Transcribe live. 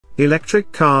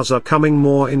Electric cars are coming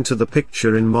more into the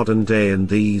picture in modern day, and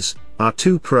these are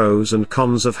two pros and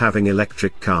cons of having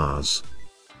electric cars.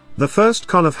 The first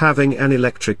con of having an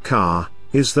electric car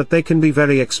is that they can be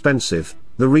very expensive,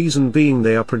 the reason being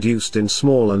they are produced in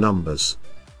smaller numbers.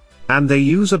 And they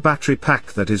use a battery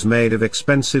pack that is made of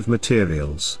expensive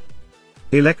materials.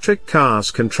 Electric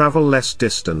cars can travel less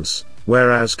distance,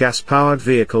 whereas gas-powered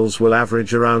vehicles will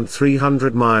average around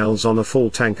 300 miles on a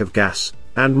full tank of gas,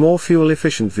 and more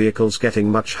fuel-efficient vehicles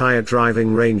getting much higher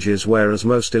driving ranges, whereas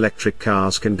most electric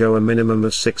cars can go a minimum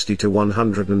of 60 to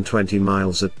 120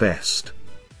 miles at best.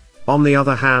 On the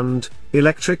other hand,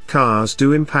 electric cars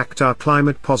do impact our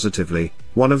climate positively.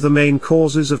 One of the main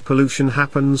causes of pollution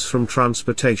happens from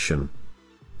transportation.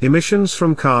 Emissions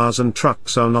from cars and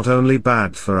trucks are not only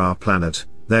bad for our planet,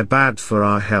 they're bad for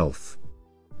our health.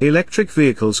 Electric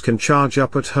vehicles can charge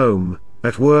up at home,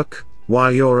 at work,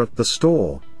 while you're at the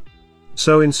store.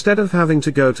 So instead of having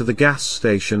to go to the gas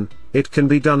station, it can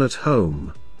be done at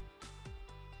home.